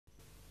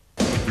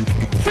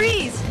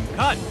Freeze!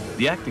 Cut!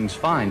 The acting's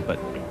fine, but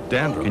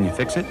dandruff, can you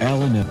fix it?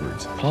 Alan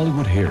Edwards,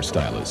 Hollywood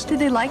hairstylist. Do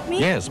they like me?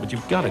 Yes, but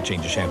you've got to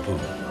change the shampoo.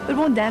 But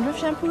won't dandruff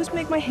shampoos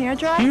make my hair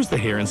dry? Here's the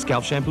hair and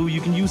scalp shampoo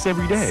you can use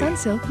every day.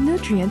 SunSilk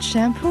Nutrient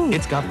Shampoo.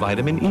 It's got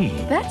vitamin E.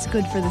 That's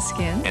good for the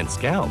skin. And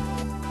scalp.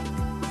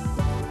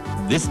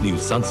 This new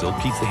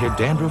SunSilk keeps the hair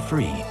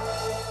dandruff-free,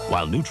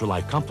 while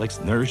Nutrilite Complex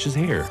nourishes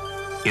hair.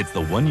 It's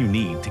the one you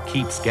need to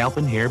keep scalp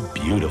and hair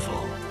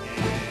beautiful.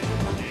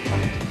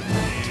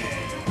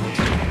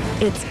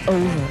 It's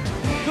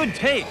over. Good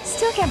taste.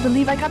 Still can't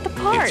believe I got the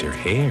part. It's your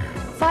hair.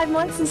 5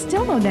 months and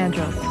still no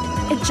dandruff.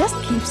 It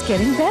just keeps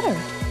getting better.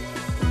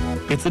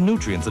 It's the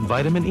nutrients and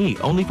vitamin E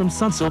only from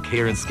SunSilk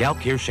Hair and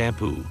Scalp Care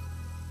Shampoo.